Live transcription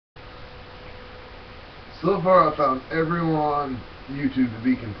So far, I found everyone on YouTube to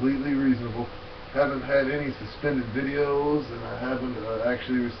be completely reasonable. Haven't had any suspended videos, and I haven't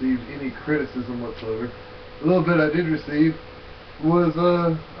actually received any criticism whatsoever. The little bit I did receive was,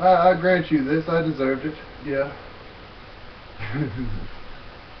 I grant you this, I deserved it. Yeah.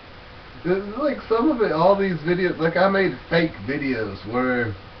 Like some of it, all these videos, like I made fake videos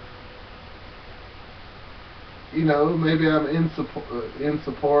where, you know, maybe I'm in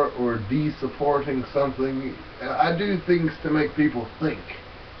support or de-supporting something. I do things to make people think.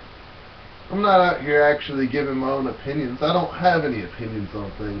 I'm not out here actually giving my own opinions. I don't have any opinions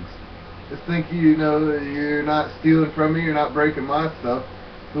on things. Just think, you know, you're not stealing from me, you're not breaking my stuff.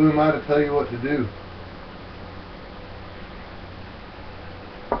 Who am I to tell you what to do?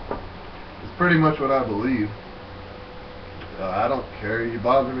 It's pretty much what I believe. I don't care. You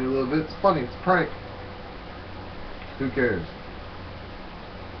bother me a little bit. It's funny. It's a prank. Who cares?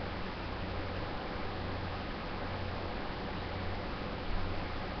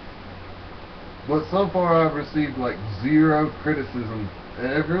 But so far I've received like zero criticism.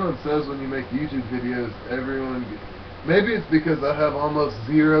 And everyone says when you make YouTube videos, maybe it's because I have almost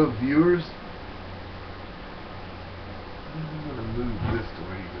zero viewers. I'm going to move this to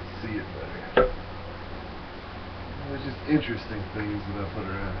where you can see it better. There's just interesting things that I put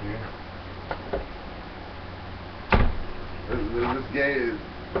around here.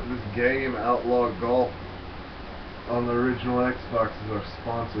 This game, Outlaw Golf, on the original Xbox is our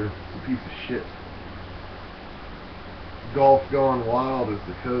sponsor. It's a piece of shit. Golf Gone Wild is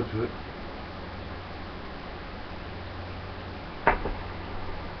the code to it.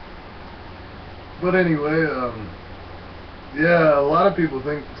 But anyway, yeah, a lot of people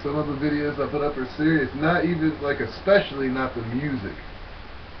think some of the videos I put up are serious. Not even, like, especially not the music.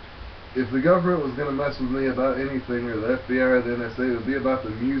 If the government was going to mess with me about anything, or the FBI or the NSA, it would be about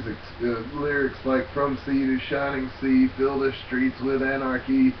the music. Lyrics like, "From sea to shining sea, fill the streets with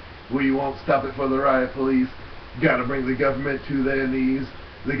anarchy. We won't stop it for the riot police. Gotta bring the government to their knees.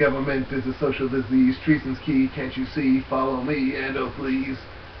 The government is a social disease. Treason's key, can't you see? Follow me, and oh please."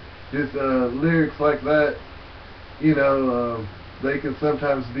 Just lyrics like that, you know, they can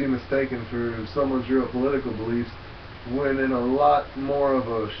sometimes be mistaken for someone's real political beliefs, when in a lot more of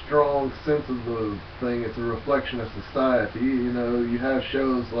a strong sense of the thing, it's a reflection of society. You know, you have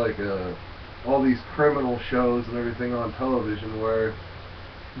shows like all these criminal shows and everything on television where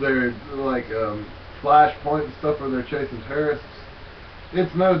they're like Flashpoint and stuff where they're chasing terrorists.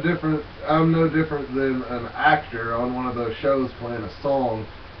 It's no different. I'm no different than an actor on one of those shows playing a song.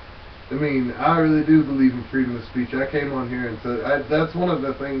 I mean, I really do believe in freedom of speech. I came on here and said that's one of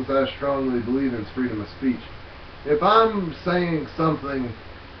the things I strongly believe in, is freedom of speech. If I'm saying something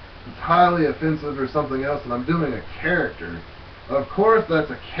that's highly offensive or something else and I'm doing a character, of course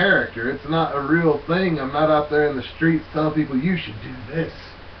that's a character. It's not a real thing. I'm not out there in the streets telling people you should do this.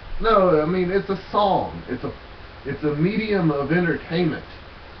 No, I mean, it's a song. It's a medium of entertainment.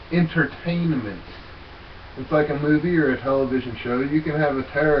 Entertainment. It's like a movie or a television show. You can have a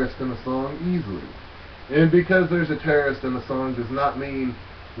terrorist in a song easily. And because there's a terrorist in a song does not mean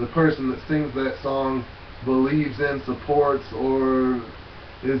the person that sings that song believes in, supports, or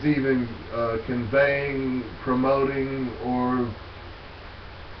is even conveying, promoting, or,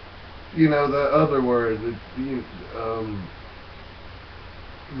 you know, the other word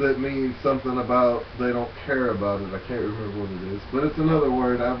that means something about they don't care about it. I can't remember what it is, but it's another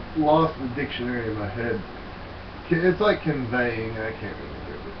word. I've lost the dictionary in my head. It's like conveying. I can't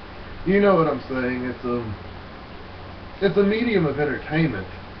remember it. You know what I'm saying? It's a medium of entertainment,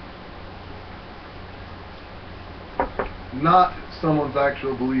 not someone's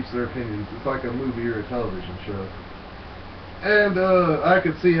actual beliefs or opinions. It's like a movie or a television show. And I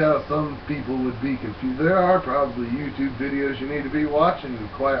could see how some people would be confused. There are probably YouTube videos you need to be watching,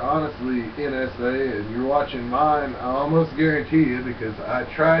 quite honestly, NSA, and you're watching mine, I almost guarantee you, because I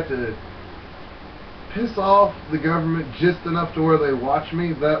try to piss off the government just enough to where they watch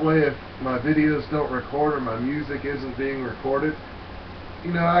me. That way, if my videos don't record or my music isn't being recorded,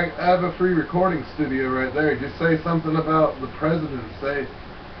 you know, I have a free recording studio right there. Just say something about the president. Say,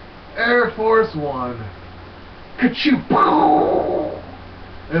 Air Force One. Ka-choo!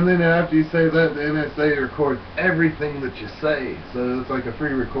 And then after you say that, the NSA records everything that you say. So it's like a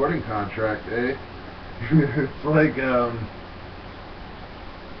free recording contract, eh? It's like,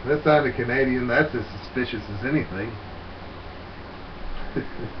 that sounded Canadian. That's as suspicious as anything.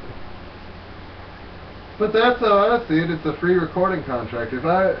 But that's how I see it. It's a free recording contract. If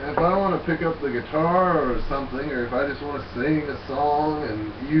I want to pick up the guitar or something, or if I just want to sing a song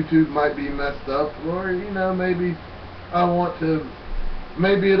and YouTube might be messed up, or, you know, maybe I want to,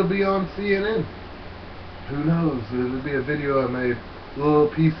 maybe it'll be on CNN. who knows? It'll be a video I made. A little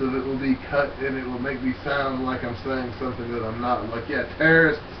piece of it will be cut, and it will make me sound like I'm saying something that I'm not. Like, yeah,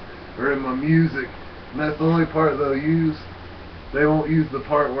 terrorists are in my music, and that's the only part they'll use. They won't use the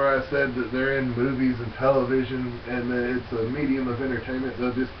part where I said that they're in movies and television, and that it's a medium of entertainment.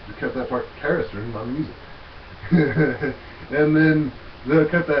 They'll just cut that part. Terrorists are in my music. And then they'll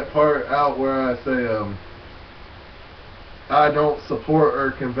cut that part out where I say, I don't support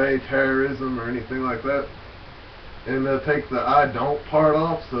or convey terrorism or anything like that. And they'll take the I don't part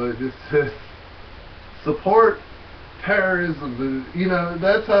off, so it just says support terrorism. You know,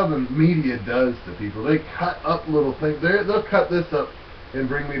 that's how the media does to people. They cut up little things. They'll cut this up and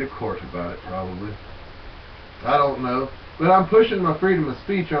bring me to court about it, probably. I don't know. But I'm pushing my freedom of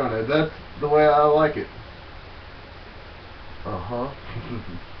speech on it. That's the way I like it. Uh-huh.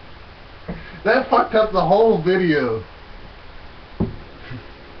 That fucked up the whole video.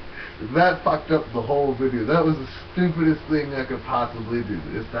 That fucked up the whole video. That was the stupidest thing I could possibly do.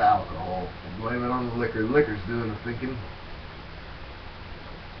 It's the alcohol. Blame it on the liquor. Liquor's doing the thinking.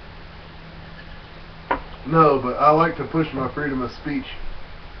 No, but I like to push my freedom of speech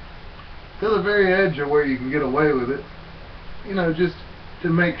to the very edge of where you can get away with it. You know, just to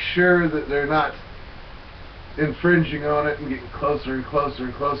make sure that they're not infringing on it and getting closer and closer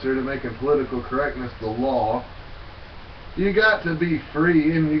and closer to making political correctness the law. You got to be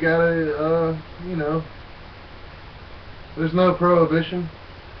free, and you gotta, you know, there's no prohibition.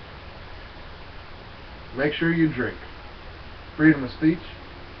 Make sure you drink. Freedom of speech.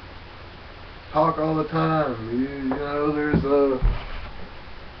 Talk all the time. You know, there's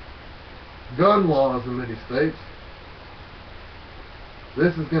gun laws in many states.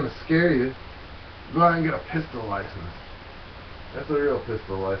 This is gonna scare you. Go out and get a pistol license. That's a real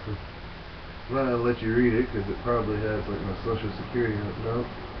pistol license. I'm not going to let you read it because it probably has like my social security in it. No.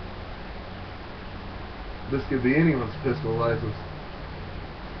 This could be anyone's pistol license.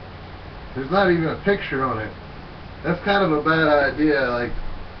 There's not even a picture on it. That's kind of a bad idea. Like,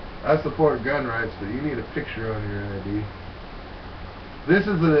 I support gun rights, but you need a picture on your ID. This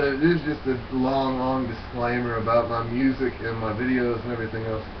is just a long disclaimer about my music and my videos and everything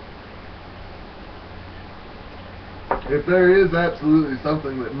else. If there is absolutely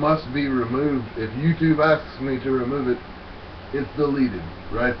something that must be removed, if YouTube asks me to remove it, it's deleted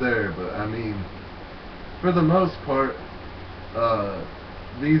right there. But I mean, for the most part,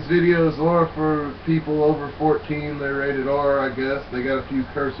 these videos are for people over 14. They're rated R, I guess. They got a few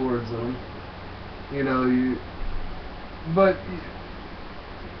curse words in them. You know, but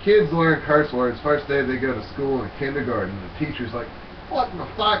kids learn curse words first day they go to school in kindergarten. The teacher's like, "What the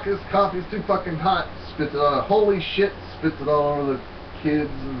fuck? This coffee's too fucking hot." Spits it on. Holy shit! Spits it all over the kids.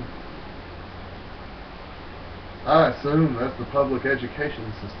 And I assume that's the public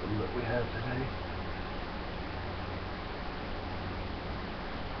education system that we have today.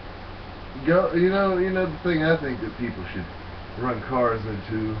 You know the thing I think that people should run cars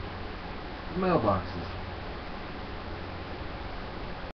into? Mailboxes.